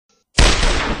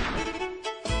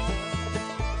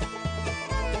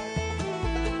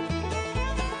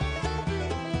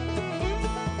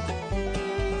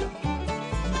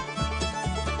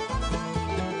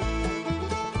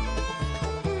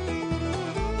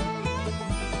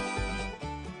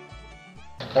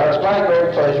Now, it's my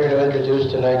great pleasure to introduce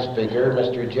tonight's speaker,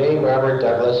 Mr. J. Robert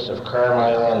Douglas of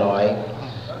Carmel, Illinois,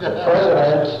 the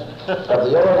president of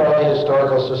the Illinois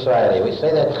Historical Society. We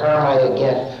say that Carmi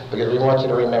again because we want you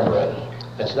to remember it.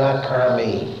 It's not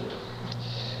Carmi.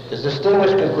 His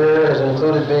distinguished career has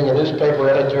included being a newspaper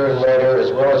editor and writer,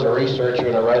 as well as a researcher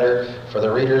and a writer for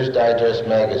the Reader's Digest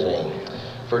magazine.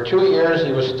 For 2 years,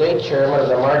 he was state chairman of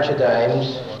the March of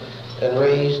Dimes and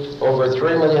raised over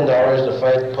 $3 million to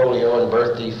fight polio and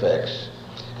birth defects.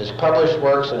 His published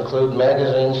works include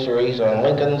magazine series on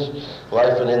Lincoln's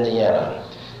life in Indiana.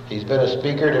 He's been a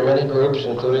speaker to many groups,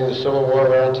 including the Civil War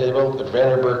Roundtable at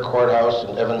Vanderburg Courthouse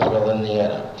in Evansville,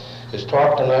 Indiana. His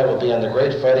talk tonight will be on the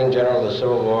great fighting general of the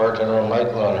Civil War, General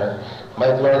Mike Lawler.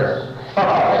 Mike Lerner. I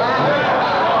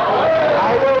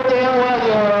wrote down one of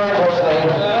your listening.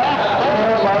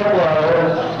 General Mike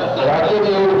Lawler. And I'll give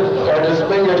you our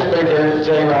distinguished speaker,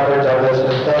 J. Robert Douglas, and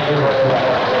thank you very much.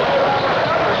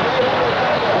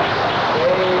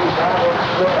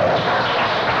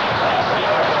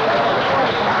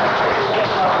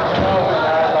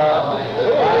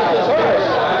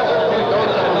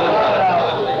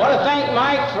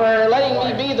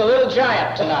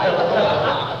 Giant tonight.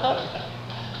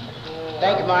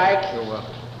 Thank you, Mike. You're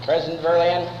welcome. President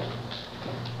Verlaine,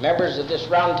 members of this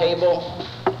round table,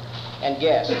 and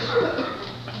guests.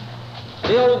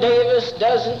 Bill Davis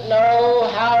doesn't know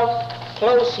how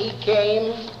close he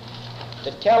came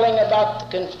to telling about the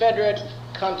Confederate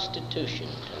Constitution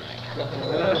tonight.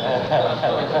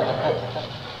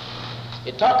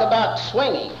 You talk about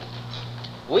swinging.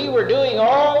 We were doing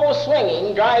all the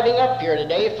swinging driving up here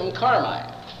today from Carmi.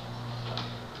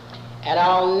 And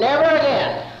I'll never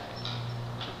again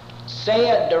say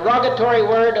a derogatory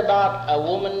word about a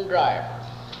woman driver.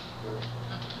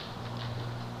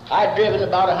 I'd driven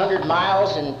about 100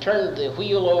 miles and turned the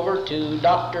wheel over to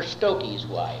Dr. Stokey's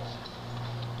wife.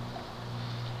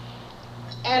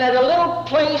 And at a little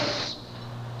place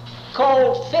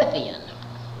called Fithian,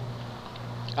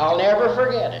 I'll never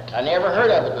forget it. I never heard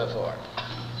of it before.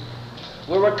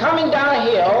 We were coming down a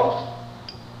hill,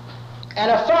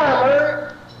 and a farmer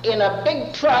in a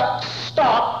big truck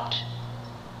stopped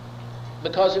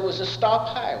because it was a stop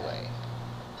highway.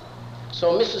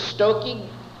 So Mrs. Stokey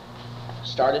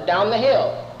started down the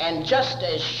hill, and just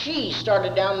as she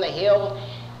started down the hill,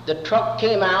 the truck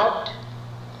came out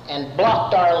and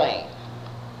blocked our lane.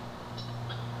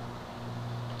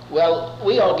 Well,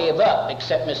 we all gave up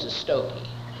except Mrs. Stokey.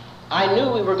 I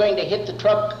knew we were going to hit the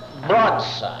truck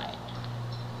broadside.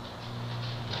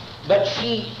 But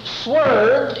she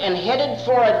swerved and headed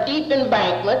for a deep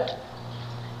embankment,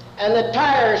 and the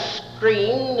tires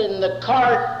screamed and the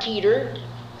car teetered,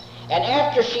 and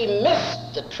after she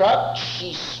missed the truck,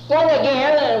 she swung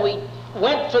again, and we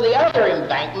went for the other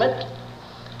embankment,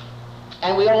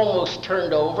 and we almost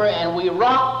turned over, and we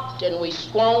rocked and we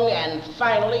swung, and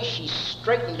finally she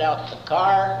straightened out the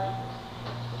car,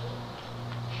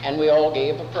 and we all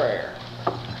gave a prayer.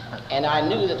 And I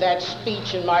knew that that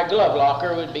speech in my glove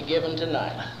locker would be given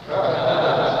tonight.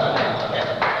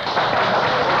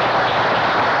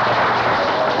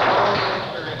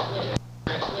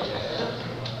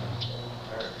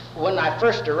 When I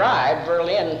first arrived,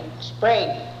 Verlaine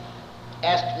Sprague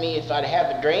asked me if I'd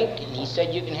have a drink, and he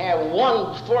said, you can have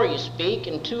one before you speak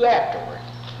and two afterward.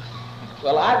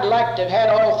 Well, I'd like to have had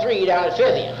all three down at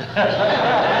Fithian.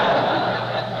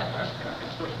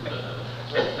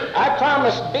 I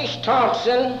promised Bish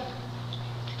Thompson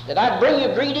that I'd bring you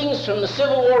greetings from the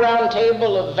Civil War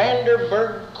Roundtable of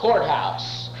Vanderburg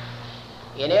Courthouse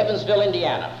in Evansville,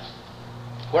 Indiana,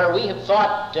 where we have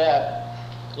fought,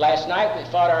 last night we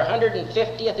fought our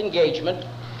 150th engagement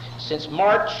since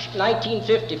March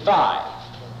 1955.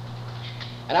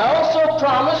 And I also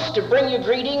promised to bring you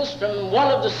greetings from one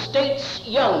of the state's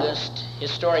youngest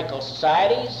historical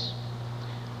societies,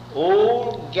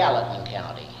 Old Gallatin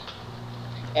County.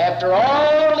 After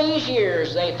all these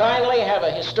years, they finally have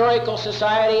a historical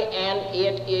society, and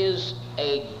it is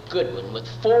a good one, with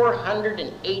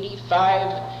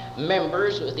 485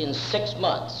 members within 6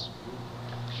 months.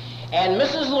 And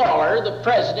Mrs. Lawler, the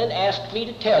president, asked me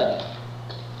to tell you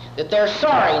that they're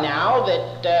sorry now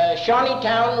that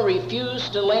Shawneetown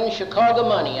refused to lend Chicago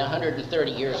money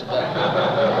 130 years ago.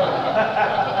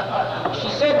 She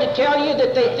said to tell you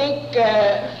that they think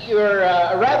you're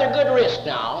a rather good risk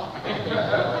now,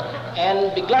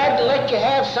 and be glad to let you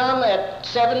have some at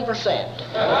 7%.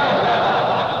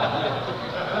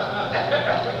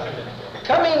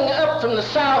 Coming up from the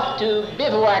south to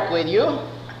bivouac with you,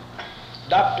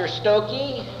 Dr.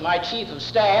 Stokey, my chief of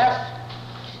staff,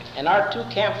 and our two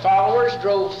camp followers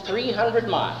drove 300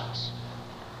 miles.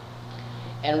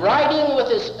 And riding with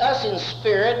us in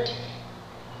spirit,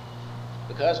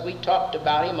 because we talked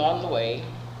about him on the way,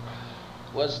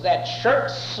 was that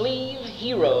shirt-sleeve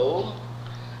hero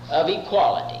of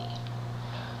equality,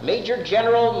 Major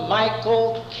General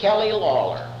Michael Kelly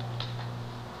Lawler,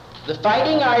 the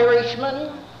fighting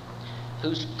Irishman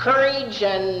whose courage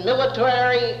and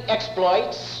military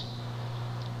exploits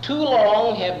too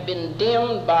long have been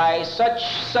dimmed by such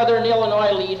Southern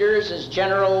Illinois leaders as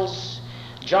Generals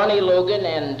Johnny Logan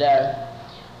and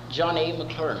John A.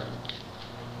 McClernand.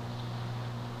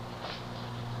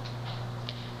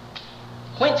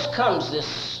 Whence comes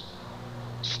this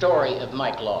story of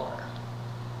Mike Lawler?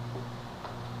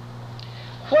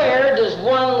 Where does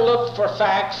one look for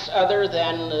facts other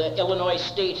than the Illinois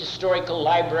State Historical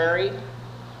Library,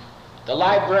 the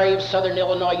Library of Southern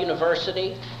Illinois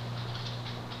University,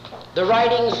 the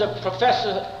writings of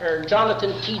Professor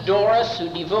Jonathan T. Doris, who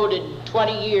devoted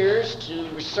 20 years to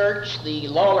research the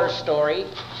Lawler story,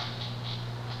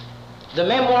 the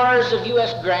memoirs of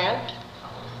U.S. Grant,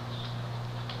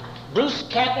 Bruce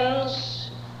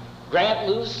Kenton's Grant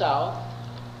Moves South,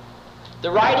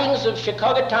 the writings of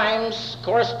Chicago Times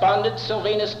correspondent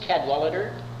Sylvanus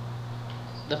Cadwallader,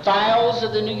 the files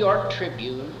of the New York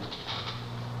Tribune.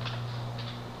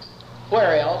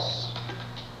 Where else?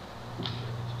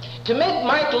 To make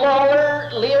Mike Lawler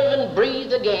live and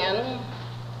breathe again.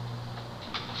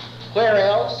 Where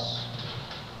else?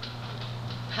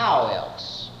 How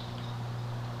else?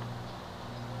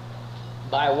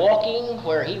 By walking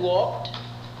where he walked,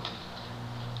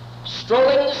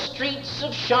 strolling the streets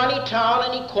of Shawneetown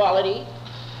and Equality,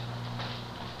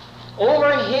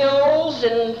 over hills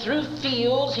and through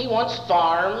fields he once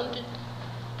farmed,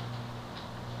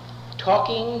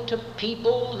 talking to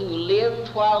people who lived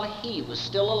while he was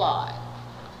still alive.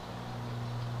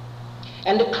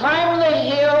 And to climb the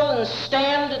hill and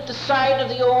stand at the side of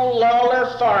the old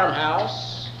Lawler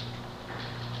farmhouse,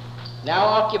 now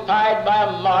occupied by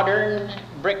a modern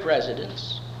brick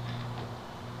residence.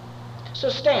 So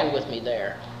stand with me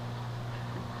there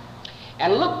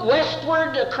and look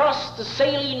westward across the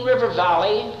Saline River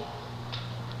Valley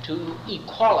to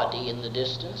Equality in the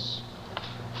distance,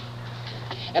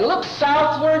 and look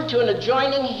southward to an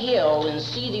adjoining hill and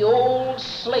see the old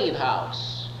slave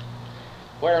house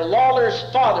where Lawler's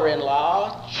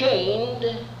father-in-law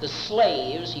chained the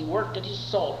slaves he worked at his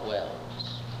salt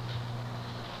wells.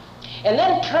 And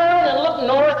then turn and look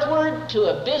northward to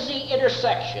a busy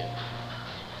intersection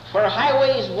where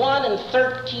highways 1 and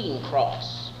 13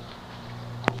 cross.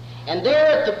 And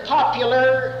there at the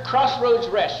popular Crossroads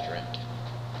restaurant,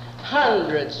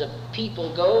 hundreds of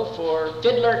people go for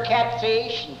fiddler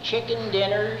catfish and chicken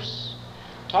dinners,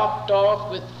 topped off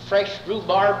with fresh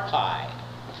rhubarb pie.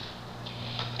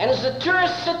 And as the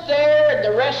tourists sit there at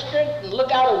the restaurant and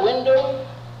look out a window,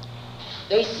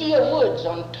 they see a woods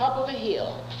on top of a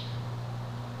hill.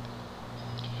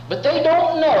 But they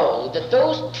don't know that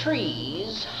those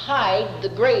trees hide the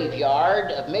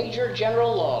graveyard of Major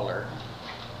General Lawler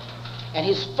and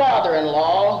his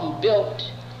father-in-law, who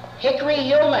built Hickory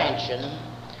Hill Mansion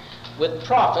with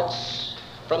profits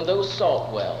from those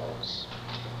salt wells.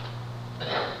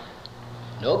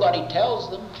 Nobody tells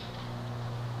them.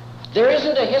 There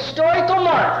isn't a historical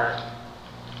marker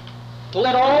to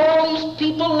let all these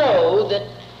people know that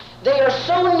they are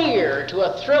so near to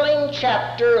a thrilling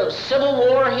chapter of Civil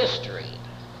War history.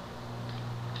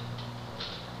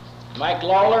 Mike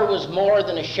Lawler was more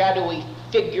than a shadowy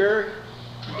figure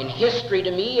in history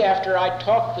to me after I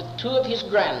talked with 2 of his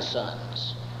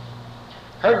grandsons,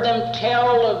 heard them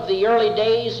tell of the early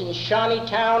days in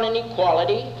Shawneetown and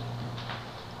Equality,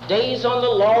 days on the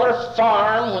Lawler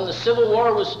farm when the Civil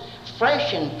War was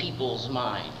fresh in people's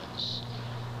minds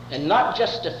and not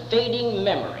just a fading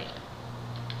memory.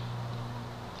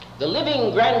 The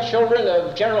living grandchildren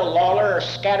of General Lawler are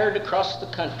scattered across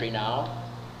the country now.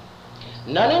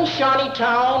 None in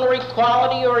Shawneetown or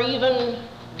Equality or even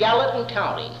Gallatin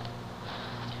County,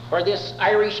 where this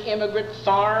Irish immigrant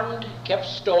farmed, kept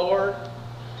store,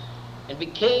 and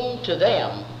became to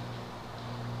them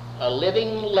a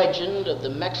living legend of the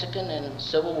Mexican and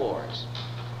Civil Wars.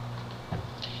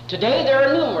 Today there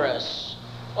are numerous,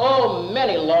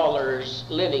 many Lawlers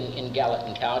living in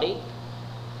Gallatin County.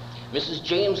 Mrs.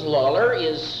 James Lawler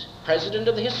is president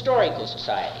of the Historical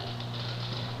Society.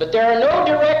 But there are no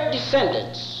direct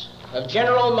descendants of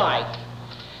General Mike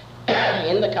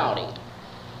in the county.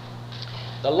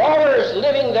 The Lawlers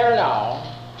living there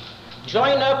now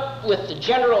join up with the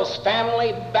General's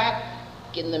family back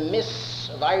in the mists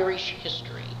of Irish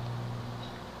history.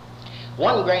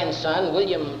 One grandson,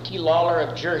 William T. Lawler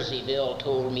of Jerseyville,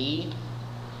 told me,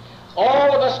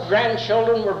 All of us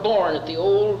grandchildren were born at the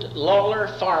old Lawler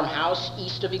farmhouse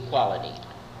east of Equality.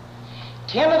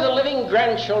 10 of the living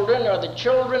grandchildren are the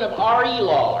children of R.E.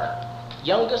 Lawler,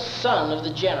 youngest son of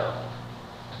the general.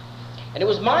 And it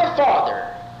was my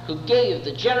father who gave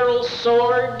the general's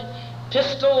sword,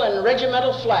 pistol, and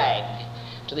regimental flag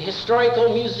to the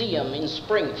Historical Museum in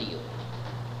Springfield,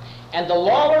 and the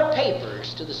Lawler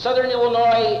papers to the Southern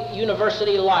Illinois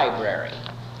University Library.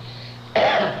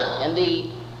 And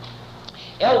the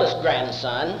eldest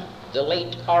grandson, the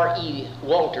late R.E.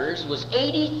 Walters, was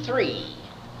 83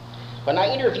 when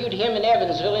I interviewed him in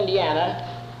Evansville,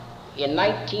 Indiana in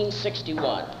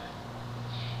 1961.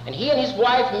 And he and his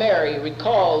wife Mary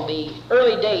recalled the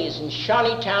early days in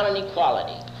Shawneetown and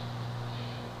Equality.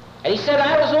 And he said,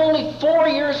 I was only 4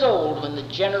 years old when the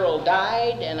general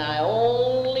died, and I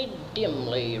only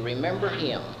dimly remember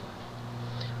him.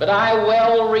 But I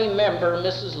well remember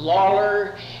Mrs.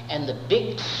 Lawler and the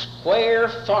big square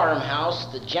farmhouse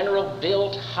the general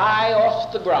built high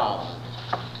off the ground.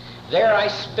 There I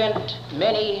spent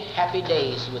many happy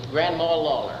days with Grandma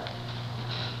Lawler.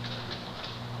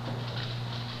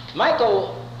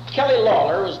 Michael Kelly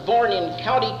Lawler was born in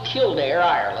County Kildare,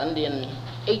 Ireland in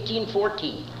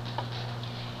 1814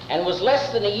 and was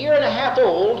less than a year and a half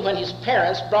old when his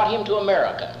parents brought him to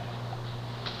America.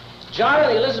 John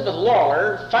and Elizabeth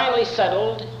Lawler finally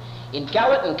settled in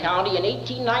Gallatin County in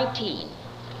 1819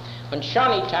 when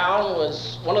Shawneetown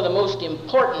was one of the most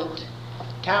important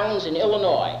towns in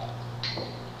Illinois.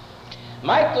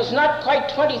 Mike was not quite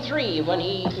 23 when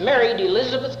he married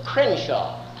Elizabeth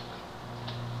Crenshaw,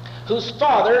 whose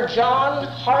father, John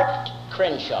Hart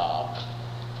Crenshaw,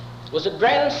 was a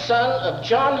grandson of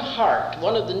John Hart,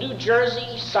 one of the New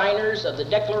Jersey signers of the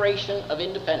Declaration of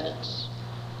Independence.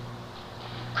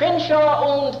 Crenshaw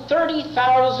owned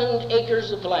 30,000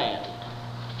 acres of land,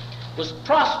 was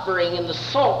prospering in the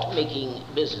salt-making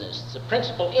business, the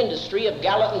principal industry of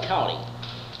Gallatin County.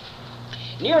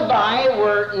 Nearby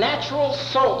were natural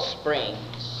salt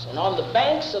springs, and on the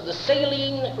banks of the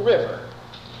Saline River,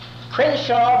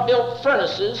 Crenshaw built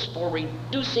furnaces for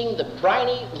reducing the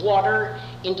briny water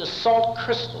into salt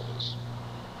crystals.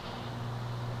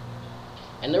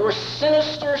 And there were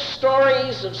sinister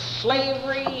stories of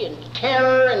slavery and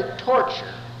terror and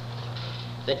torture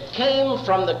that came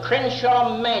from the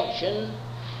Crenshaw mansion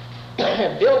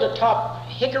built atop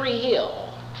Hickory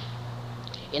Hill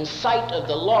in sight of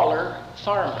the Lawler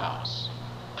farmhouse.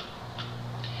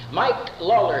 Mike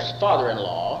Lawler's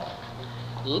father-in-law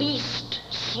leased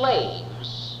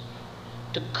slaves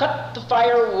to cut the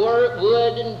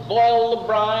firewood and boil the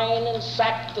brine and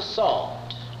sack the salt.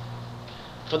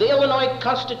 For the Illinois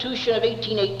Constitution of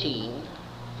 1818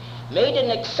 made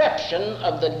an exception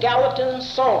of the Gallatin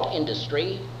salt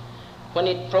industry when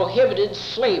it prohibited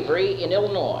slavery in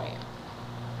Illinois.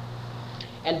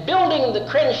 And building the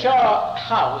Crenshaw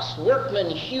house, workmen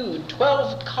hewed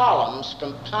 12 columns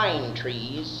from pine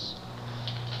trees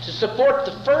to support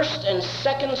the first and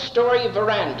second story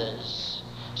verandas,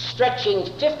 stretching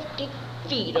 50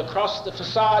 feet across the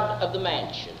facade of the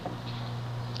mansion.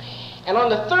 And on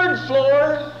the third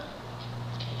floor,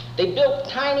 they built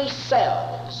tiny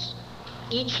cells,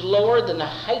 each lower than the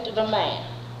height of a man,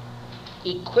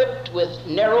 equipped with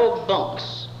narrow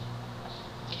bunks.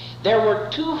 There were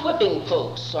 2 whipping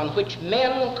posts on which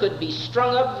men could be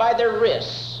strung up by their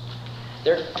wrists,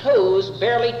 their toes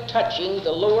barely touching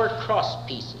the lower cross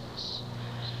pieces.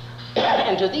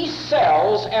 And to these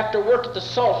cells, after work at the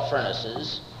salt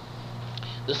furnaces,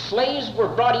 the slaves were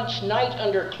brought each night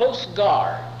under close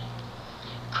guard.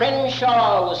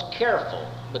 Crenshaw was careful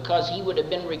because he would have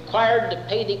been required to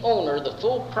pay the owner the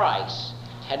full price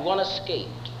had one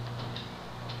escaped.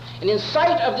 And in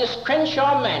sight of this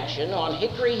Crenshaw mansion on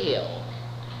Hickory Hill,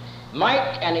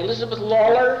 Mike and Elizabeth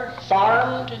Lawler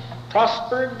farmed,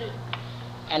 prospered,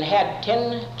 and had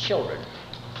 10 children.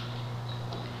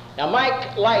 Now,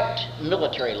 Mike liked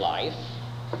military life,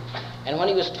 and when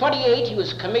he was 28, he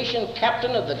was commissioned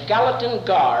captain of the Gallatin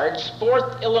Guards,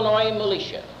 4th Illinois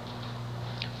Militia.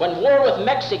 When war with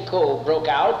Mexico broke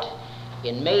out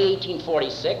in May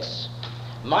 1846,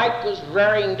 Mike was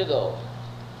raring to go.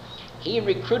 He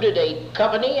recruited a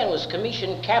company and was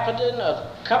commissioned captain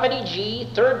of Company G,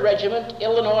 3rd Regiment,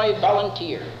 Illinois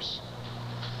Volunteers.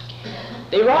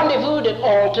 They rendezvoused at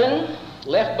Alton,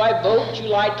 left by boat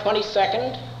July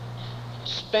 22nd,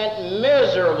 spent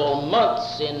miserable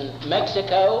months in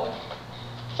Mexico,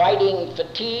 fighting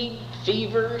fatigue,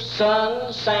 fever,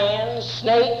 sun, sand,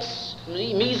 snakes,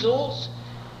 measles,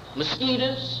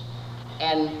 mosquitoes,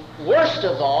 and worst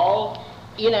of all,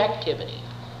 inactivity.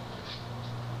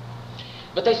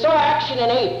 But they saw action in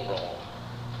April,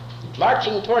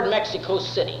 marching toward Mexico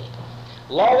City.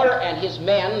 Lawler and his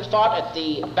men fought at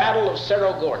the Battle of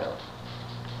Cerro Gordo.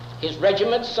 His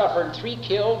regiment suffered 3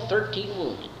 killed, 13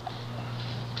 wounded.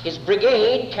 His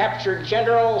brigade captured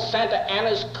General Santa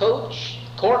Anna's coach,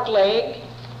 cork leg,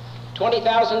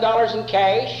 $20,000 in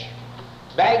cash,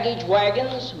 baggage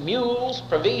wagons, mules,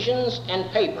 provisions, and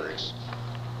papers.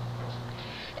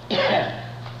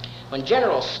 When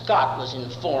General Scott was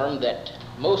informed that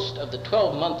most of the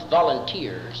 12-month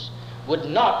volunteers would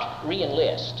not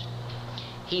re-enlist,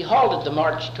 he halted the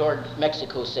march toward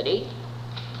Mexico City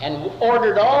and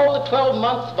ordered all the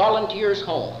 12-month volunteers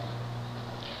home.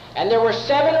 And there were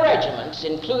 7 regiments,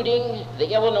 including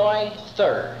the Illinois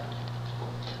 3rd.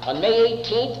 On May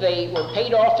 18th, they were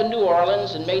paid off in New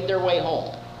Orleans and made their way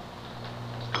home.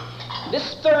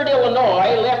 This 3rd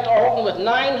Illinois left Alton with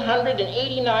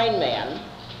 989 men,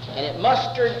 and it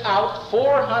mustered out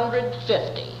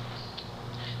 450.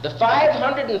 The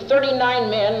 539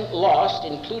 men lost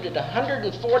included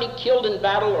 140 killed in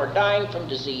battle or dying from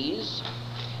disease,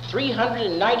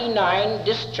 399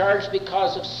 discharged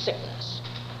because of sickness.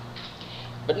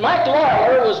 But Mike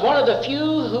Lawler was one of the few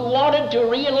who wanted to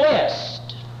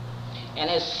re-enlist. And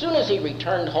as soon as he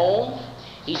returned home,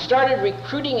 he started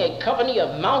recruiting a company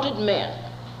of mounted men.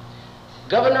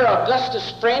 Governor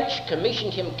Augustus French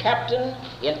commissioned him captain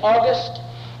in August,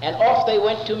 and off they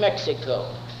went to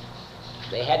Mexico.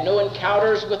 They had no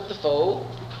encounters with the foe,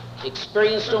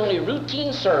 experienced only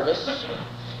routine service,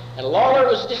 and Lawler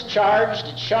was discharged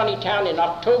at Shawneetown in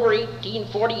October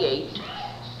 1848,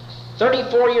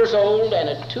 34 years old and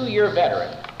a 2-year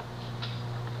veteran.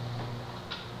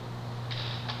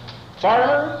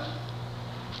 Farmer,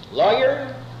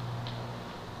 lawyer,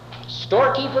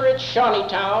 storekeeper at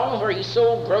Shawneetown, where he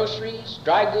sold groceries,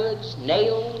 dry goods,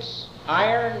 nails,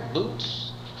 iron,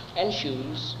 boots, and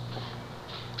shoes.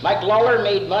 Mike Lawler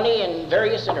made money in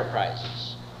various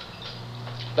enterprises.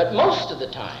 But most of the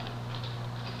time,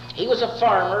 he was a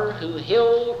farmer who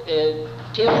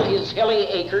tilled his hilly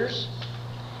acres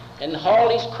and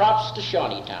hauled his crops to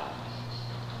Shawneetown.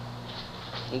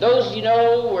 And those, you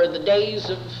know, were the days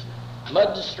of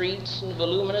mud streets and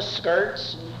voluminous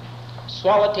skirts and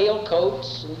swallowtail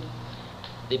coats and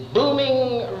the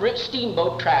booming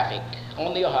steamboat traffic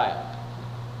on the Ohio.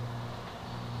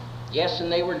 Yes,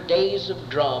 and they were days of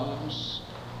drums,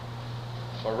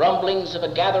 for rumblings of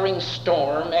a gathering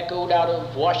storm echoed out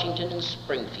of Washington and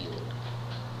Springfield.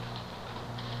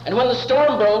 And when the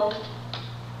storm broke,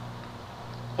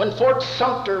 when Fort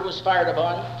Sumter was fired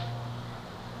upon,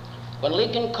 when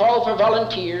Lincoln called for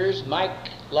volunteers, Mike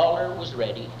Lawler was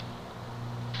ready.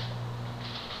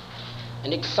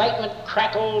 And excitement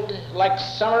crackled like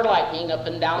summer lightning up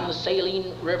and down the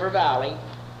Saline River Valley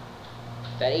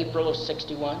that April of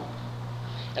 '61.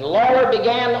 And Lawler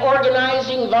began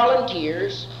organizing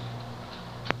volunteers.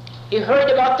 He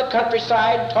hurried about the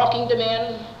countryside, talking to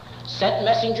men, sent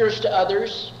messengers to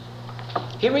others.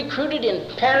 He recruited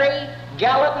in Perry,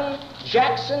 Gallatin,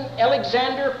 Jackson,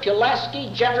 Alexander,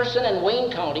 Pulaski, Jefferson, and Wayne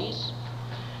counties.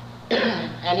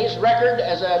 And his record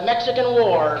as a Mexican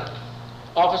War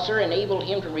officer enabled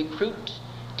him to recruit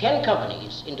 10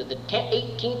 companies into the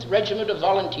 18th Regiment of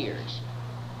Volunteers.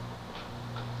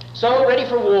 So, ready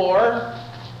for war,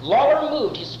 Lawler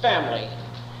moved his family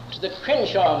to the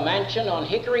Crenshaw mansion on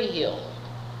Hickory Hill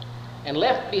and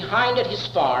left behind at his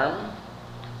farm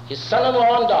his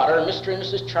son-in-law and daughter, Mr. and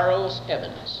Mrs. Charles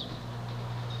Evans.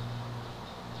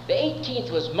 The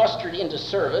 18th was mustered into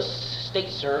service, state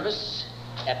service,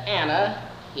 at Anna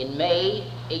in May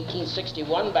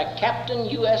 1861 by Captain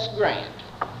U.S. Grant,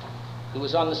 who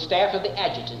was on the staff of the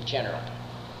Adjutant General,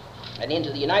 and into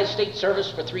the United States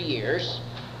service for 3 years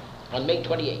on May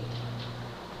 28th.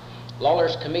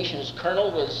 Lawler's commission as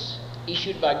colonel was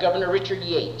issued by Governor Richard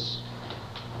Yates.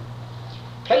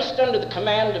 Placed under the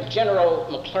command of General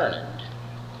McClernand,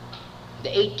 the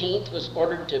 18th was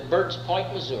ordered to Bird's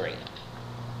Point, Missouri.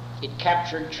 It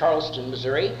captured Charleston,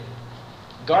 Missouri,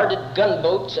 guarded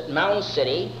gunboats at Mound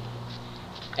City,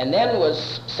 and then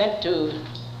was sent to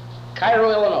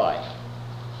Cairo, Illinois.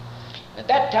 At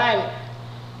that time,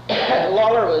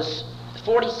 Lawler was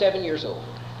 47 years old,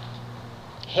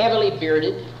 heavily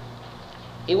bearded.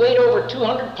 He weighed over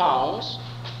 200 pounds.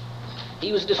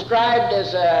 He was described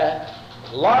as a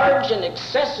large and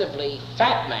excessively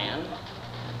fat man,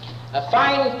 a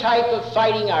fine type of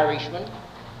fighting Irishman,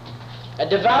 a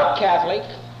devout Catholic,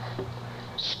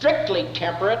 strictly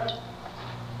temperate,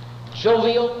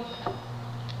 jovial,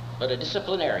 but a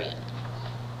disciplinarian.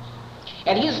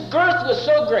 And his girth was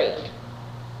so great,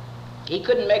 he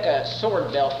couldn't make a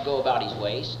sword belt go about his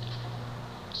waist.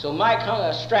 So Mike hung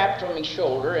a strap from his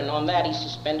shoulder, and on that he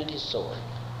suspended his sword.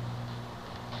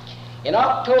 In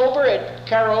October at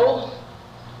Cairo,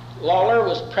 Lawler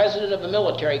was president of the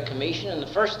military commission, and the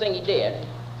first thing he did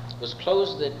was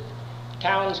close the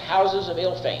town's houses of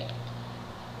ill fame.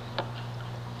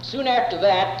 Soon after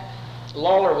that,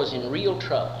 Lawler was in real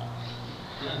trouble.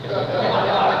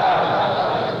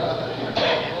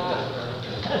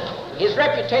 His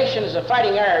reputation as a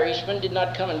fighting Irishman did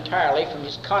not come entirely from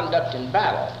his conduct in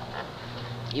battle.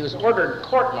 He was ordered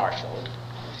court-martialed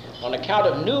on account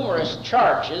of numerous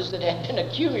charges that had been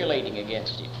accumulating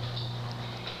against him.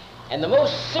 And the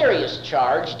most serious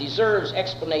charge deserves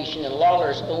explanation in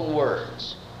Lawler's own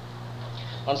words.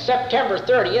 On September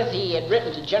 30th, he had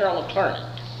written to General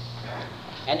McClernand,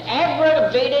 "An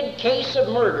aggravated case of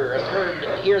murder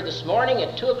occurred here this morning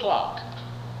at 2 o'clock.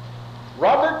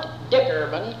 Robert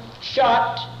Dickerman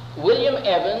shot William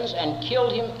Evans and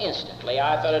killed him instantly.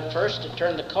 I thought at first to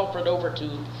turn the culprit over to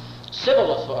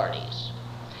civil authorities.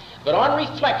 But on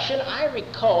reflection, I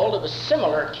recalled of a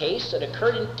similar case that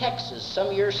occurred in Texas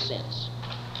some years since.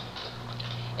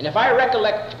 And if I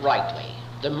recollect rightly,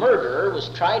 the murderer was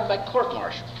tried by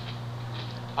court-martial.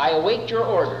 I await your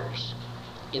orders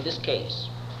in this case."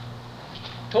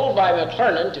 Told by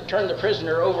McClernand to turn the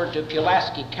prisoner over to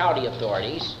Pulaski County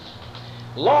authorities,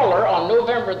 Lawler on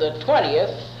November the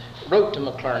 20th wrote to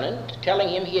McClernand telling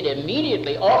him he had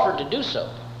immediately offered to do so,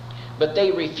 but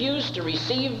they refused to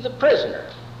receive the prisoner.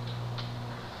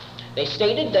 They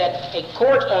stated that a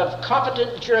court of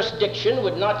competent jurisdiction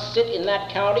would not sit in that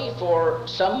county for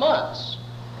some months,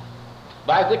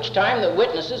 by which time the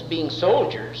witnesses, being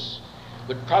soldiers,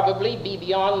 would probably be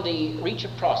beyond the reach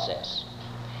of process,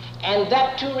 and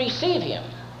that to receive him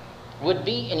would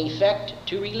be, in effect,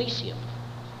 to release him.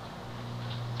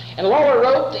 And Lawler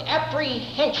wrote, "The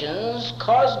apprehensions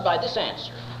caused by this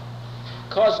answer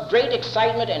caused great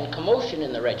excitement and commotion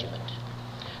in the regiment,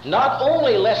 not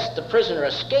only lest the prisoner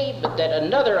escape, but that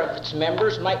another of its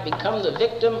members might become the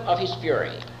victim of his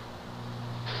fury.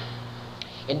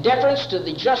 In deference to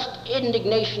the just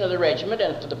indignation of the regiment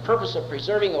and for the purpose of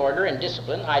preserving order and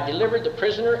discipline, I delivered the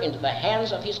prisoner into the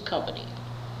hands of his company.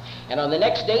 And on the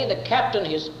next day, the captain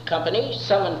of his company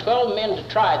summoned 12 men to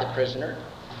try the prisoner.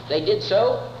 They did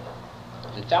so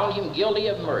and found him guilty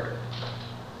of murder.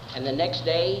 And the next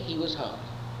day, he was hung.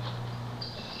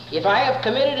 If I have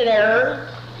committed an error,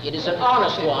 it is an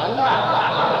honest one,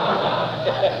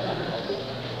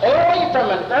 only from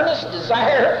an earnest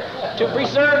desire to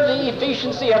preserve the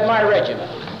efficiency of my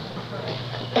regiment."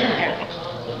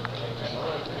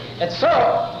 And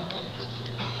so,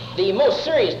 the most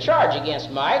serious charge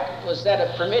against Mike was that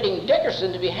of permitting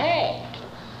Dickerson to be hanged.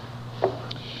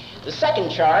 The second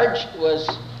charge was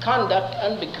conduct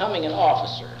unbecoming an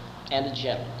officer and a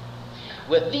gentleman,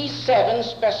 with these 7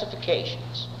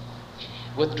 specifications.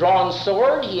 With drawn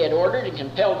sword, he had ordered and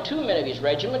compelled 2 men of his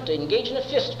regiment to engage in a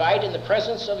fist fight in the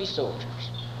presence of his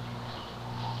soldiers.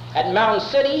 At Mound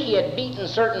City, he had beaten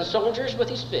certain soldiers with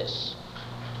his fists.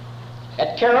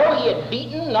 At Cairo, he had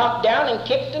beaten, knocked down, and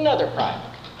kicked another private.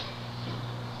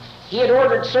 He had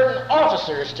ordered certain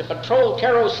officers to patrol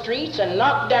Cairo streets and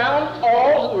knock down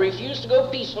all who refused to go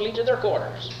peacefully to their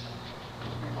quarters.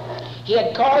 He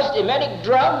had caused emetic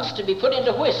drugs to be put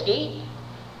into whiskey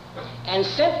and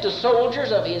sent to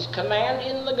soldiers of his command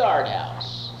in the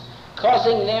guardhouse,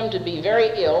 causing them to be very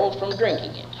ill from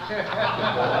drinking it.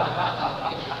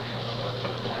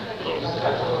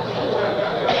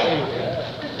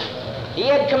 He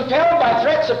had compelled by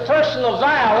threats of personal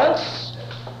violence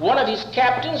one of his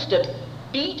captains to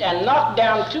beat and knock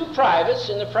down 2 privates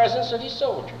in the presence of his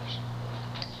soldiers.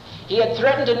 He had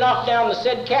threatened to knock down the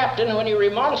said captain when he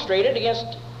remonstrated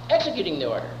against executing the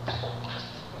order.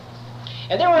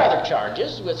 And there were other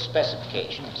charges with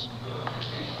specifications.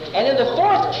 And in the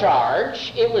 4th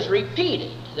charge, it was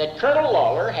repeated that Colonel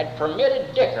Lawler had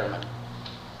permitted Dickerman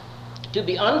to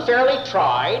be unfairly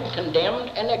tried,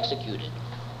 condemned, and executed.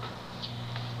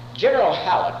 General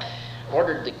Halleck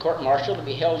ordered the court-martial to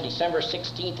be held December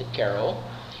 16th at Cairo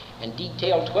and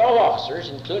detailed 12 officers,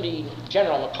 including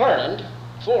General McClernand,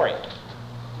 for it.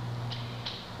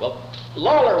 Well,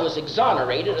 Lawler was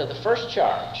exonerated of the first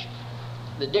charge,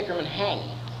 the Dickerman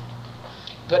hanging,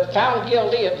 but found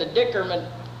guilty of the Dickerman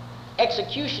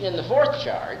execution in the 4th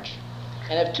charge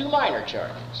and of 2 minor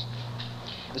charges.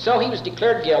 And so he was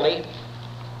declared guilty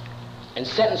and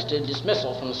sentenced to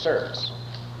dismissal from the service.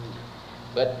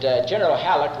 But General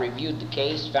Halleck reviewed the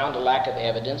case, found a lack of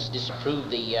evidence, disapproved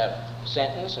the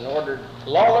sentence, and ordered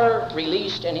Lawler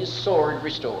released and his sword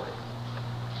restored.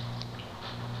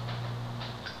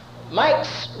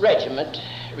 Mike's regiment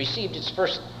received its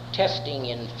first testing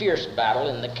in fierce battle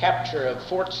in the capture of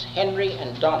Forts Henry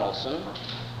and Donaldson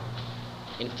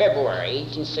in February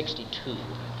 1862.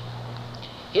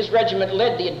 His regiment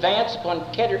led the advance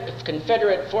upon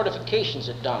Confederate fortifications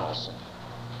at Donelson.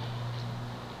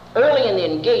 Early in the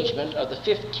engagement of the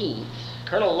 15th,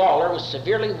 Colonel Lawler was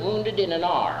severely wounded in an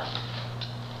arm,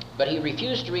 but he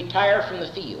refused to retire from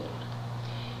the field.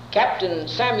 Captain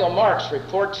Samuel Mark's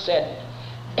report said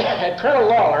Colonel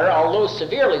Lawler, although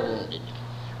severely wounded,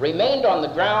 remained on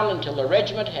the ground until the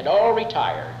regiment had all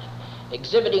retired,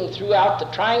 exhibiting throughout the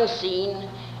trying scene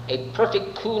a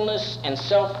perfect coolness and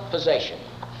self-possession.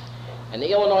 And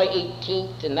the Illinois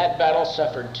 18th in that battle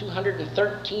suffered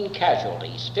 213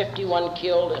 casualties, 51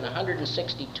 killed and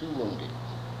 162 wounded.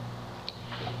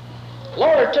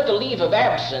 Lawler took a leave of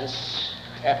absence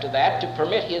after that to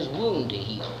permit his wound to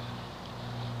heal.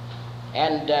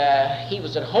 And he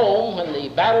was at home when the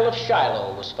Battle of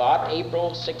Shiloh was fought,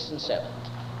 April 6th and 7th.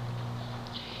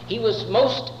 He was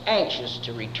most anxious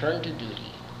to return to duty.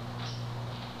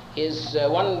 His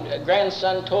one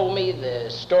grandson told me the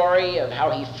story of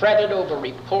how he fretted over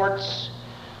reports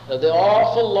of the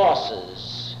awful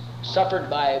losses suffered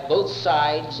by both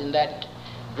sides in that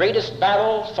greatest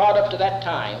battle fought up to that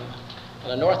time on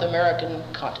the North American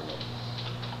continent.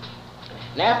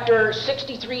 And after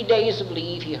 63 days of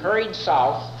leave, he hurried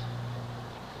south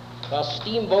while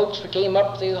steamboats came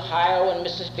up the Ohio and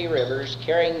Mississippi rivers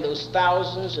carrying those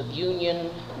thousands of Union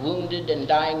wounded and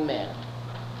dying men.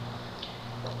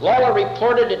 Lawler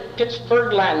reported at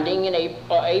Pittsburgh Landing in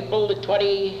April the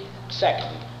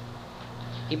 22nd.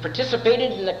 He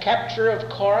participated in the capture of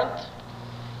Corinth,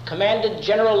 commanded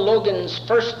General Logan's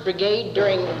 1st Brigade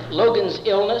during Logan's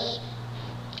illness,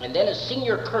 and then as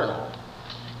senior colonel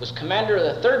was commander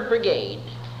of the 3rd Brigade,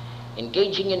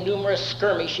 engaging in numerous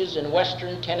skirmishes in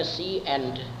western Tennessee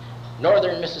and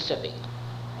northern Mississippi.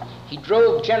 He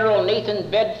drove General Nathan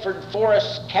Bedford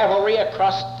Forrest's cavalry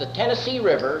across the Tennessee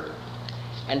River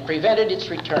and prevented its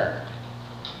return.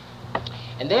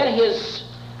 And then his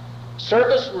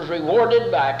service was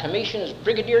rewarded by a commission as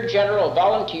Brigadier General of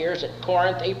Volunteers at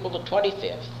Corinth, April the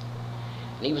 25th,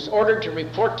 and he was ordered to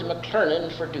report to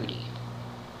McClernand for duty.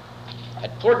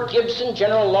 At Port Gibson,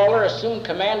 General Lawler assumed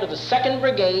command of the 2nd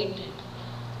Brigade,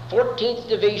 14th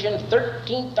Division,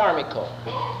 13th Army Corps,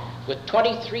 with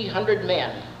 2,300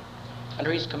 men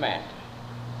under his command.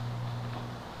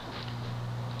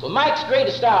 Well, Mike's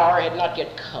greatest hour had not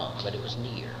yet come, but it was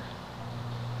near.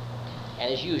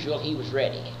 And as usual, he was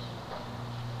ready.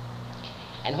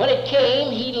 And when it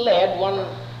came, he led one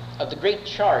of the great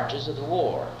charges of the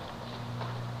war.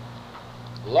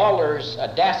 Lawler's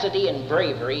audacity and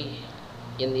bravery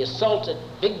in the assault at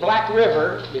Big Black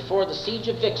River before the siege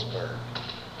of Vicksburg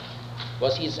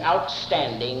was his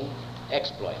outstanding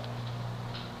exploit.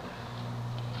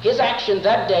 His action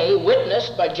that day,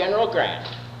 witnessed by General Grant,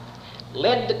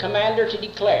 led the commander to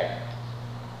declare,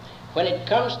 when it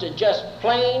comes to just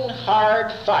plain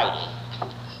hard fighting,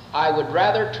 I would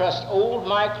rather trust old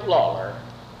Mike Lawler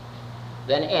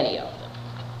than any of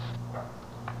them.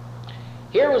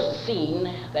 Here was the scene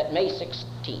that May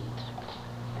 16th.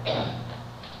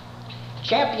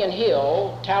 Champion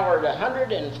Hill towered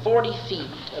 140 feet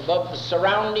above the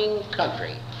surrounding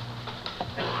country.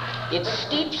 Its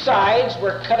steep sides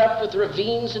were cut up with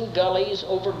ravines and gullies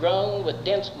overgrown with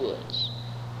dense woods.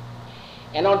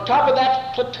 And on top of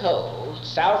that plateau,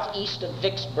 southeast of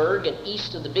Vicksburg and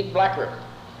east of the Big Black River,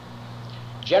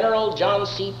 General John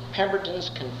C. Pemberton's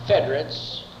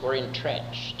Confederates were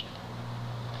entrenched.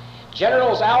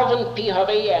 Generals Alvin P.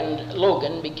 Hovey and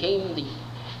Logan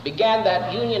began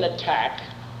that Union attack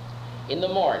in the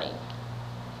morning.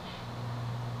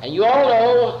 And you all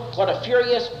know what a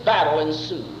furious battle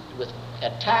ensued with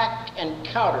attack and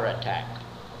counterattack.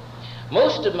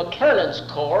 Most of McClernand's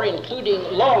corps, including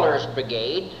Lawler's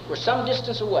brigade, were some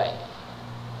distance away.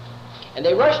 And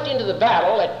they rushed into the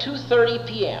battle at 2:30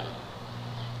 p.m.,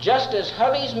 just as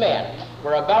Hovey's men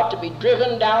were about to be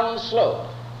driven down the slope.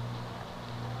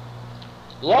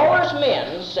 Lawler's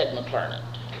men, said McClernand,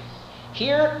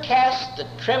 here cast the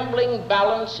trembling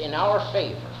balance in our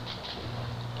favor.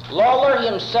 Lawler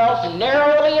himself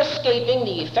narrowly escaping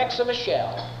the effects of a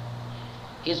shell.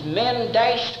 His men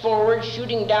dashed forward,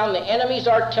 shooting down the enemy's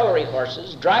artillery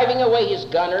horses, driving away his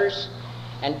gunners,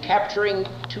 and capturing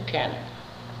 2 cannon.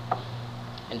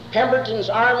 And Pemberton's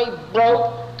army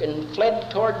broke and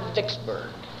fled toward Vicksburg,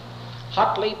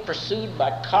 hotly pursued by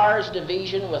Carr's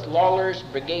division with Lawler's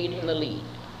brigade in the lead.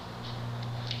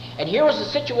 And here was the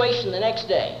situation the next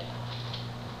day.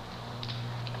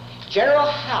 General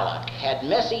Halleck had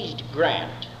messaged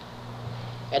Grant,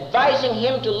 advising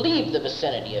him to leave the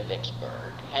vicinity of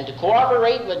Vicksburg and to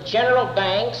cooperate with General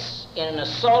Banks in an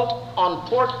assault on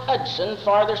Port Hudson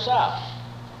farther south.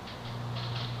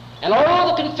 And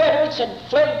although the Confederates had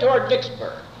fled toward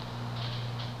Vicksburg,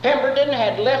 Pemberton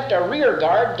had left a rear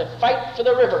guard to fight for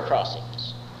the river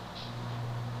crossings,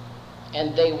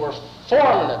 and they were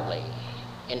formidably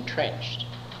entrenched.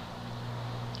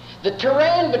 The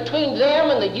terrain between them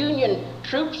and the Union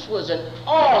troops was an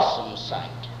awesome sight.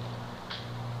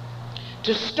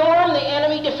 To storm the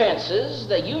enemy defenses,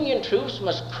 the Union troops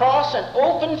must cross an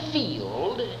open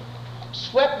field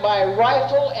swept by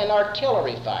rifle and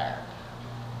artillery fire.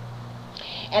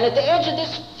 And at the edge of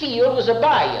this field was a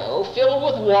bayou filled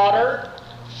with water,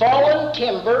 fallen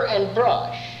timber, and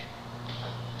brush.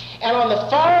 And on the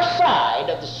far side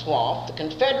of the swamp, the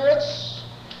Confederates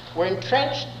were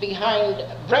entrenched behind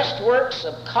breastworks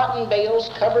of cotton bales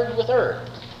covered with earth.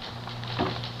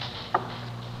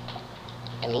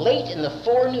 And late in the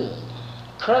forenoon,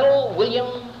 Colonel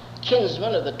William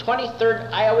Kinsman of the 23rd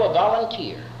Iowa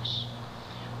Volunteers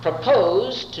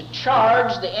proposed to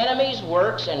charge the enemy's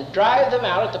works and drive them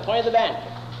out at the point of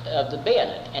the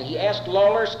bayonet, and he asked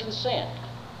Lawler's consent.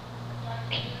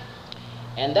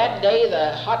 And that day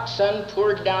the hot sun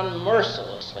poured down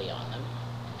mercilessly on them,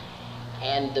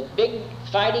 and the big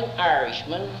fighting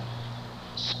Irishman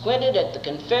squinted at the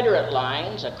Confederate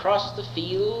lines across the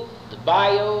field, the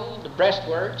bayou, the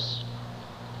breastworks,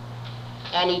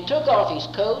 and he took off his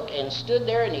coat and stood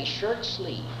there in his shirt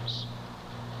sleeves.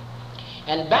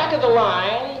 And back of the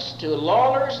lines, to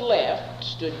Lawler's left,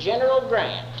 stood General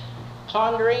Grant,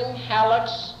 pondering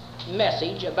Halleck's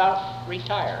message about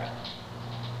retiring.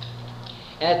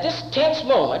 And at this tense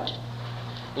moment,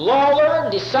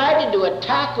 Lawler decided to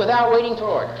attack without waiting for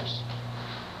orders.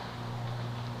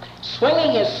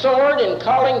 Swinging his sword and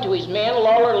calling to his men,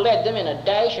 Lawler led them in a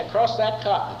dash across that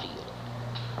cotton field.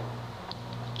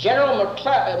 General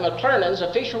McClernand's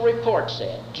official report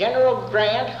said, General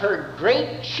Grant heard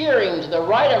great cheering to the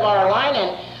right of our line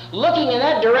and, looking in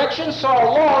that direction, saw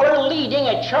Lawler leading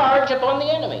a charge upon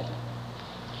the enemy.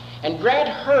 And Grant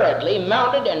hurriedly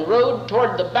mounted and rode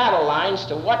toward the battle lines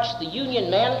to watch the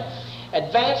Union men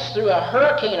advance through a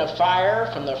hurricane of fire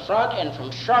from the front and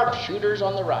from sharpshooters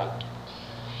on the right.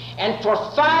 And for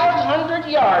 500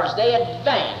 yards they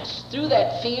advanced through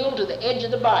that field to the edge of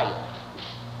the bayou.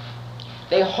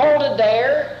 They halted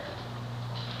there,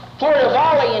 poured a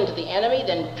volley into the enemy,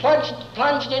 then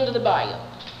plunged into the bayou.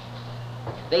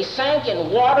 They sank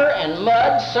in water and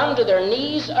mud, some to their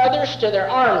knees, others to their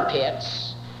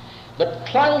armpits, but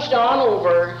plunged on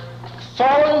over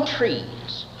fallen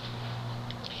trees.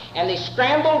 And they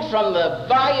scrambled from the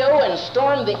bayou and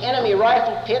stormed the enemy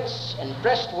rifle pits and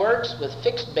breastworks with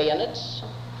fixed bayonets.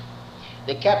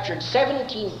 They captured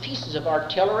 17 pieces of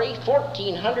artillery,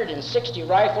 1,460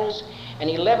 rifles, and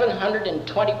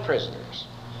 1,120 prisoners.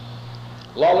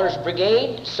 Lawler's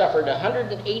brigade suffered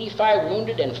 185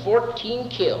 wounded and 14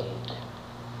 killed,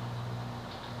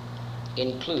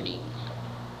 including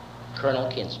Colonel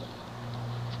Kinsman.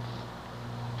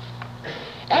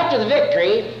 After the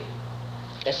victory,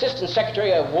 Assistant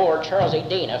Secretary of War Charles A.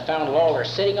 Dana found Lawler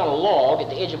sitting on a log at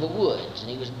the edge of the woods, and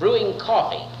he was brewing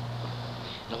coffee.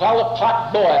 And while the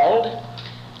pot boiled,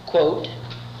 quote,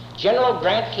 General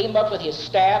Grant came up with his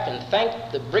staff and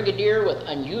thanked the brigadier with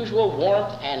unusual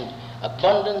warmth and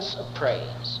abundance of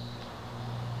praise.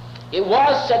 It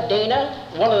was, said Dana,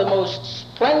 one of the most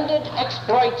splendid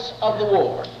exploits of the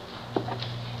war.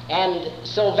 And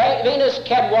Sylvanus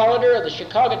Cadwallader of the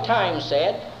Chicago Times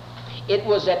said, it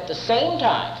was at the same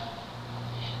time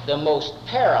the most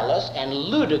perilous and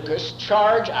ludicrous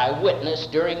charge I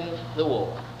witnessed during the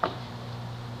war.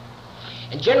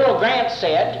 And General Grant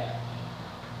said,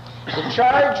 the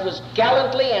charge was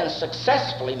gallantly and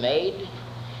successfully made,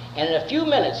 and in a few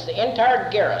minutes the entire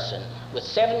garrison, with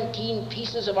 17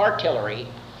 pieces of artillery,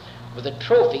 were the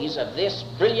trophies of this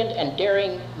brilliant and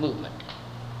daring movement.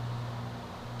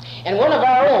 And one of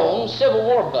our own Civil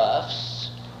War buffs,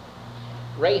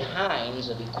 Ray Hines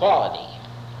of Equality,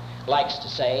 likes to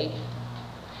say,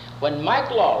 when Mike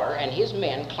Lawler and his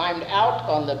men climbed out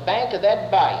on the bank of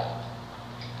that bayou,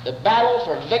 the battle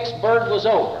for Vicksburg was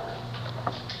over.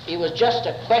 It was just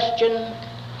a question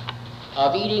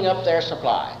of eating up their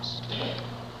supplies.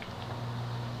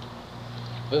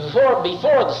 Before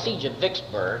the siege of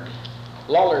Vicksburg,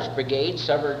 Lawler's brigade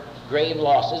suffered grave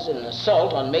losses in an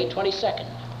assault on May 22nd.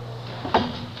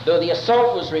 Though the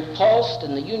assault was repulsed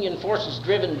and the Union forces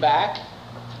driven back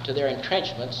to their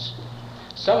entrenchments,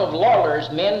 some of Lawler's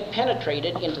men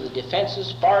penetrated into the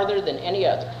defenses farther than any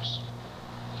others.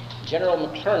 General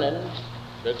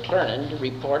McClernand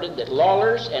reported that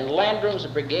Lawler's and Landrum's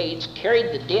brigades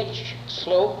carried the ditch,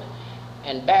 slope,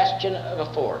 and bastion of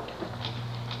a fort.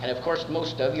 And of course,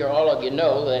 most of you, or all of you,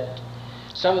 know that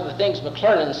some of the things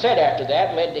McClernand said after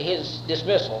that led to his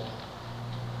dismissal.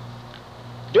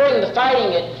 During the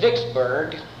fighting at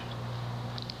Vicksburg,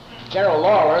 General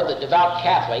Lawler, the devout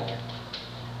Catholic,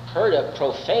 heard a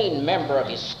profane member of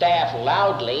his staff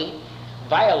loudly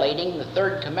violating the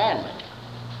third commandment.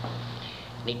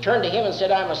 And he turned to him and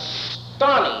said, "I'm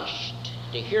astonished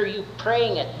to hear you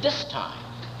praying at this time.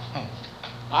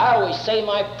 I always say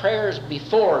my prayers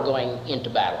before going into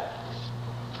battle."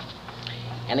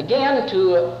 And again,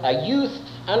 to a youth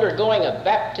undergoing a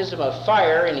baptism of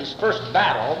fire in his first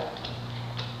battle,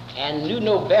 and knew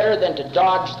no better than to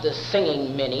dodge the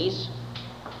singing minis,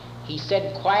 he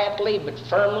said quietly but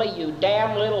firmly, "You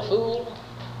damn little fool,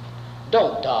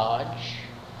 don't dodge.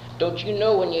 Don't you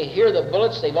know when you hear the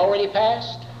bullets they've already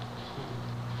passed?"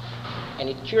 And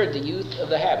it cured the youth of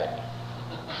the habit.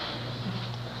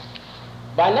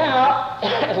 By now,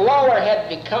 Lawler had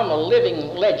become a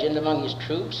living legend among his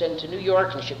troops and to New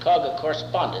York and Chicago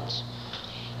correspondents.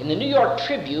 In the New York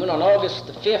Tribune on August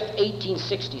the 5th,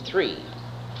 1863,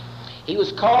 he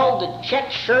was called the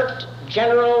check-shirt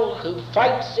general who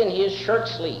fights in his shirt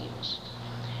sleeves.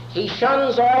 He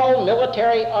shuns all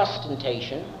military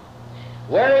ostentation,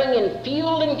 wearing in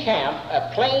field and camp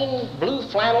a plain blue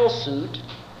flannel suit,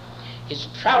 his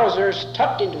trousers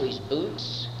tucked into his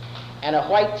boots, and a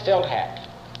white felt hat.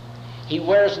 He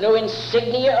wears no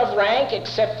insignia of rank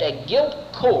except a gilt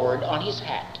cord on his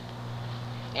hat,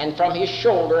 and from his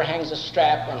shoulder hangs a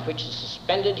strap on which is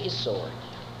suspended his sword.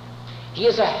 He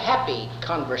is a happy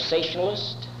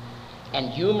conversationalist and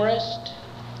humorist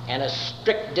and a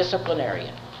strict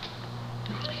disciplinarian.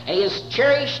 And his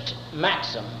cherished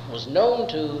maxim was known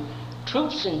to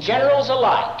troops and generals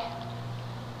alike: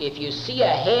 if you see a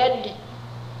head,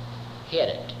 hit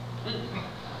it.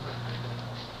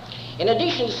 In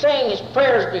addition to saying his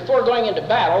prayers before going into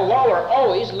battle, Lawler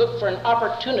always looked for an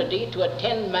opportunity to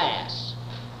attend Mass.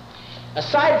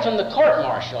 Aside from the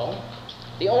court-martial,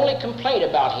 the only complaint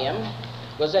about him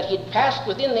was that he'd passed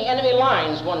within the enemy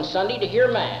lines one Sunday to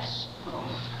hear Mass,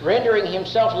 rendering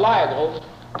himself liable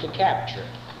to capture.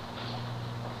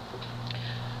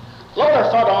 Lawler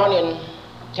fought on in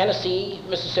Tennessee,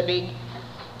 Mississippi,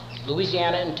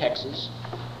 Louisiana, and Texas.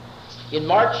 In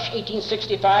March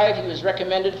 1865, he was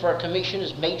recommended for a commission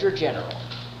as Major General.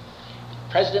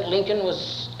 President Lincoln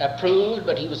was approved,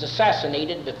 but he was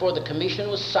assassinated before the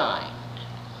commission was signed.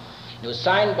 It was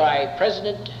signed by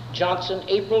President Johnson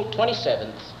April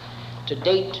 27th to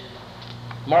date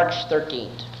March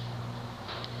 13th.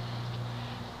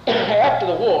 After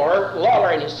the war, Lawler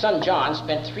and his son John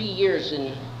spent 3 years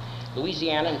in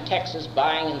Louisiana and Texas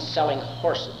buying and selling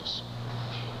horses.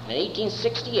 In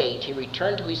 1868, he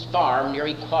returned to his farm near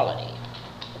Equality.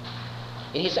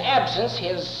 In his absence,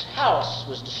 his house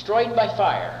was destroyed by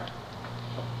fire.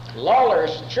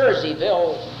 Lawler's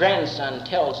Jerseyville grandson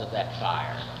tells of that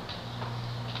fire.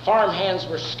 Farm hands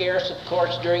were scarce, of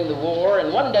course, during the war,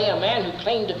 and one day a man who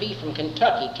claimed to be from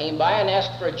Kentucky came by and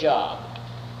asked for a job.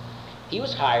 He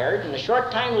was hired, and a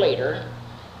short time later,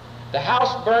 the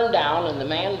house burned down and the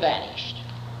man vanished.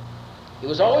 It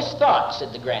was always thought,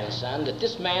 said the grandson, that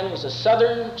this man was a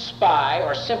Southern spy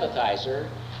or sympathizer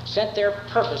sent there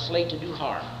purposely to do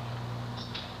harm.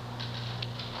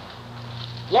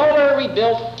 Lawler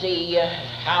rebuilt the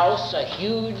house, a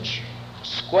huge,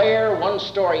 square,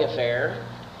 one-story affair,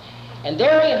 and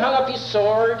there he hung up his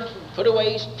sword, put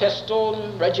away his pistol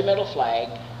and regimental flag,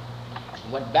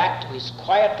 and went back to his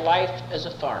quiet life as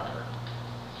a farmer.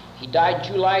 He died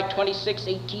July 26,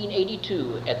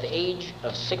 1882, at the age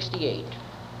of 68.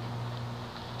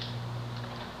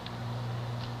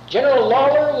 General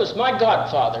Lawler was my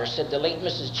godfather, said the late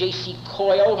Mrs. J.C.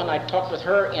 Coyle when I talked with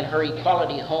her in her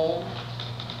Equality home.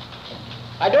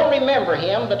 I don't remember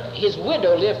him, but his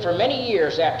widow lived for many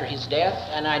years after his death,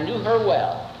 and I knew her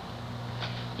well.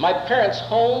 My parents'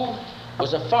 home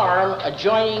was a farm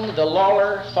adjoining the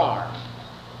Lawler farm.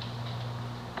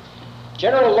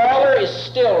 General Lawler is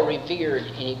still revered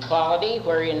in Equality,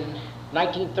 where in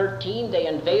 1913 they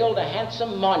unveiled a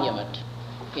handsome monument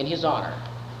in his honor.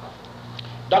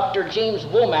 Dr. James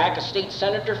Womack, a state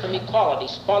senator from Equality,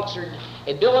 sponsored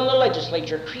a bill in the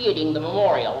legislature creating the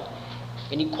memorial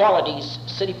in Equality's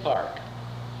city park.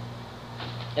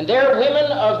 And there,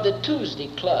 women of the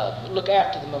Tuesday Club look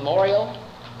after the memorial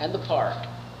and the park.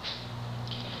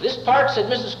 This park,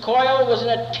 said Mrs. Coyle, was in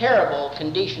a terrible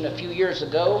condition a few years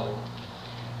ago.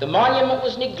 The monument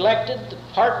was neglected, the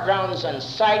park grounds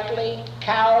unsightly,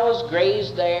 cows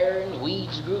grazed there, and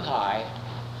weeds grew high.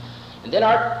 And then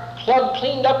our club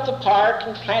cleaned up the park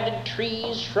and planted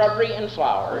trees, shrubbery, and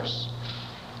flowers.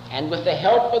 And with the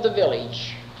help of the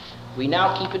village, we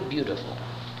now keep it beautiful.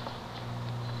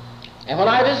 And when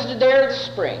I visited there this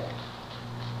spring,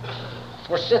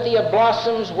 forsythia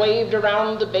blossoms waved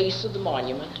around the base of the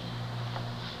monument.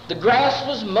 The grass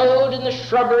was mowed and the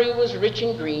shrubbery was rich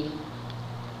and green.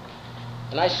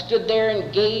 And I stood there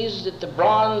and gazed at the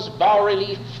bronze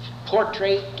bas-relief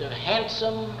portrait of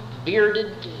handsome,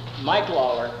 bearded Mike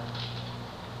Lawler.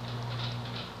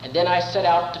 And then I set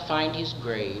out to find his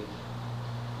grave.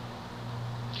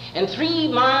 And 3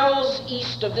 miles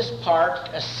east of this park,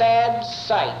 a sad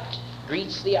sight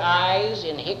greets the eyes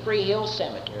in Hickory Hill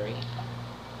Cemetery.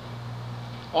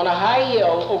 On a high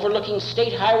hill overlooking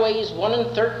State Highways 1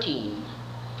 and 13,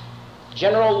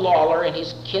 General Lawler and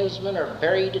his kinsmen are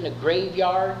buried in a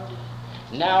graveyard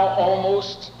now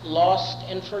almost lost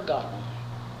and forgotten.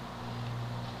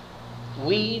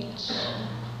 Weeds,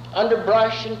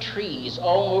 underbrush, and trees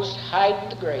almost hide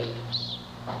the graves.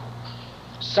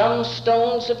 Some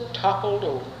stones have toppled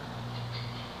over,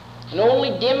 and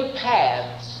only dim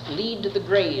paths lead to the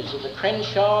graves of the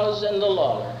Crenshaws and the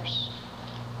Lawlers.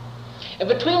 And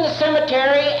between the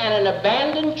cemetery and an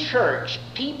abandoned church,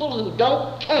 people who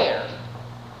don't care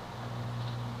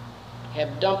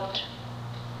have dumped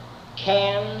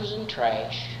cans and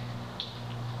trash,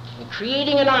 and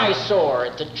creating an eyesore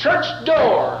at the church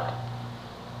door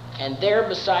and there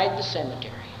beside the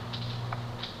cemetery.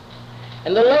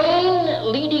 And the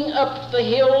lane leading up the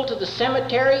hill to the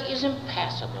cemetery is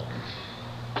impassable.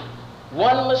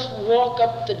 One must walk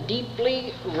up the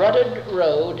deeply rutted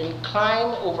road and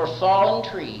climb over fallen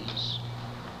trees.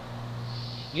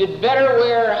 You'd better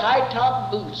wear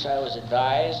high-top boots, I was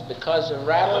advised, because of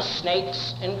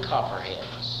rattlesnakes and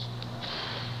copperheads.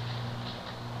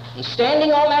 And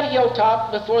standing on that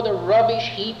hilltop before the rubbish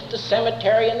heap, the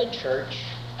cemetery and the church,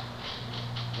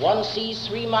 one sees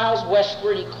 3 miles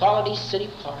westward Equality City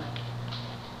Park.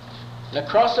 And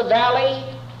across a valley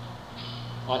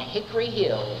on Hickory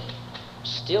Hill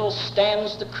still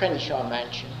stands the Crenshaw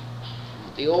Mansion,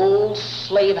 the old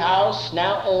slave house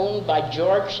now owned by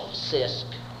George Sisk.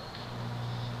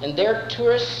 And there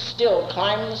tourists still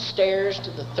climb the stairs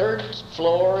to the 3rd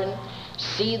floor and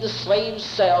see the slave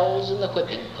cells and the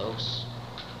whipping posts.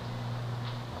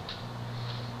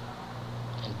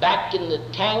 And back in the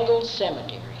tangled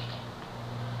cemetery,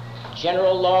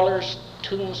 General Lawler's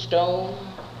tombstone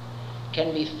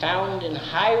can be found in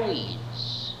high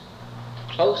weeds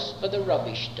close by the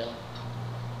rubbish dump.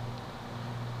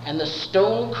 And the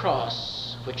stone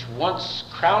cross which once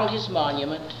crowned his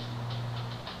monument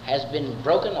has been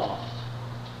broken off.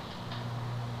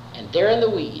 And there in the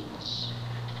weeds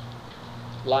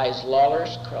lies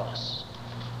Lawler's cross.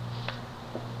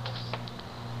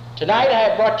 Tonight I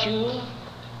have brought you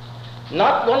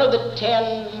not one of the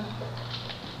 10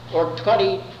 or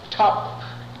 20 top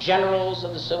generals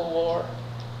of the Civil War.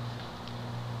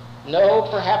 No,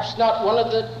 perhaps not one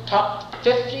of the top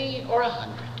 50 or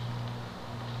 100.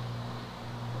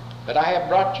 But I have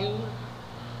brought you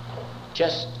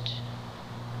just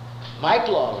Mike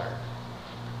Lawler,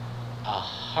 a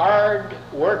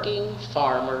hard-working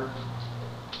farmer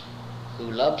who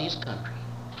loved his country.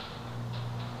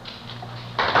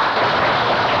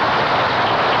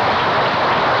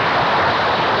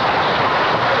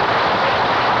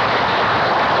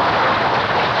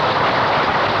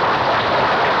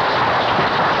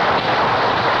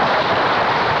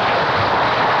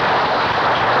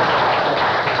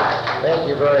 Thank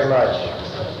you very much,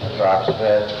 Drop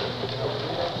Smith.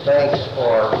 Thanks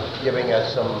for giving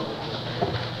us some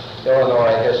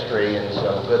Illinois history and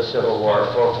some good Civil War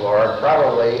folklore.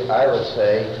 Probably, I would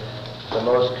say, the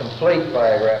most complete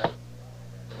biography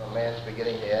from a man's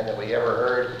beginning to end that we ever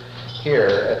heard here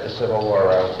at the Civil War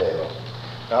Roundtable.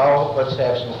 Now, let's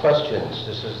have some questions.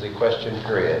 This is the question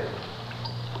period.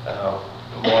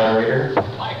 Morning, reader.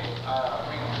 Mike,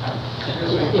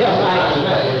 excuse me. Yeah,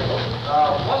 Mike.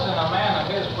 Wasn't a man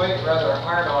of his weight rather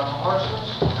hard on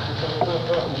horses?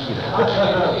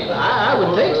 I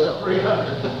would think so.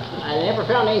 I never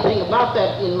found anything about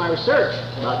that in my research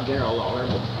about General Lawler.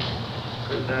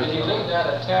 Did he lead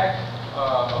that attack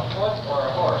afoot or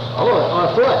a horse? Oh,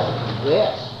 on foot,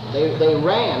 yes. They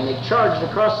ran, they charged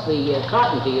across the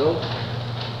cotton field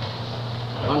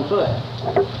on foot.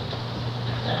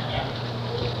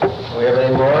 Do we have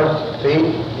any more?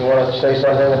 Pete, you want to say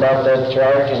something about that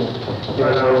charge and give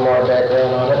us a little more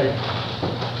background on it?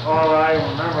 Oh, I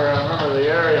remember the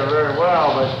area very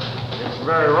well, but it's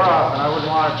very rough, and I wouldn't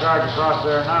want to charge across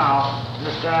there now.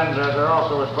 Understand that there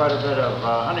also was quite a bit of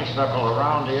honeysuckle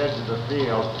around the edge of the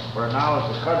field, where now is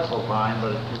the cudgel vine,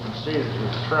 but you can see that it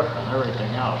was tripped and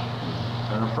everything else.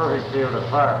 And a perfect field of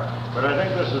fire. But I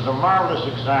think this is a marvelous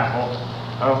example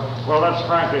of, well, let's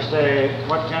frankly say,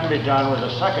 what can be done with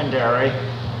a secondary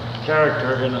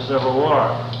character in the Civil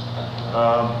War.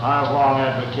 I've long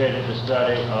advocated the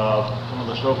study of some of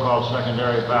the so-called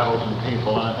secondary battles in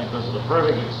people, and I think this is a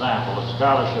perfect example of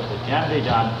scholarship that can be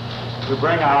done to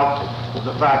bring out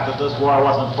the fact that this war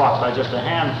wasn't fought by just a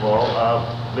handful of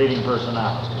leading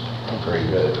personalities. Very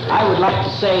good. I would like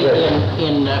to say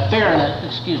in fairness,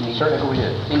 excuse me. Certainly, go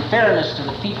ahead. In fairness to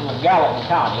the people of Gallatin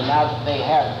County, now that they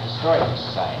have a historical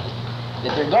society,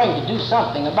 that they're going to do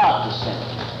something about this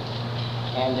cemetery.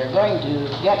 And they're going to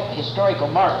get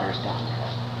historical markers down there.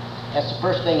 That's the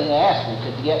first thing they asked me,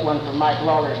 could they get one for Mike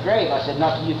Lawler's grave? I said,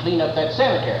 not till you clean up that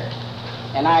cemetery.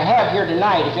 And I have here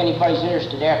tonight, if anybody's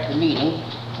interested after the meeting,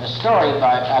 a story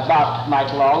about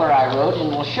Mike Lawler I wrote,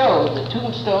 and will show the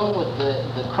tombstone with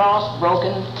the cross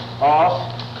broken off,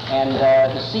 and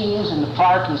the scenes in the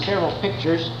park, and several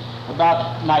pictures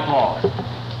about Mike Lawler.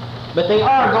 But they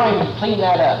are going to clean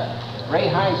that up. Ray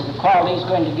Hines of the Quality is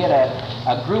going to get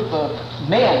a group of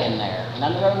men in there, and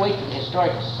I'm going to wait for the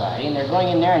Historical Society, and they're going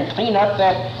in there and clean up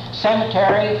that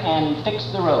cemetery and fix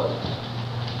the road.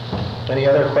 Any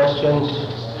other questions?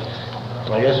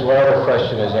 I guess one other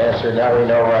question is answered. Now we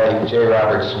know why J.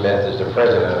 Robert Smith is the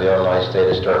president of the Illinois State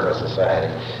Historical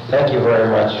Society. Thank you very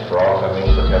much for all coming,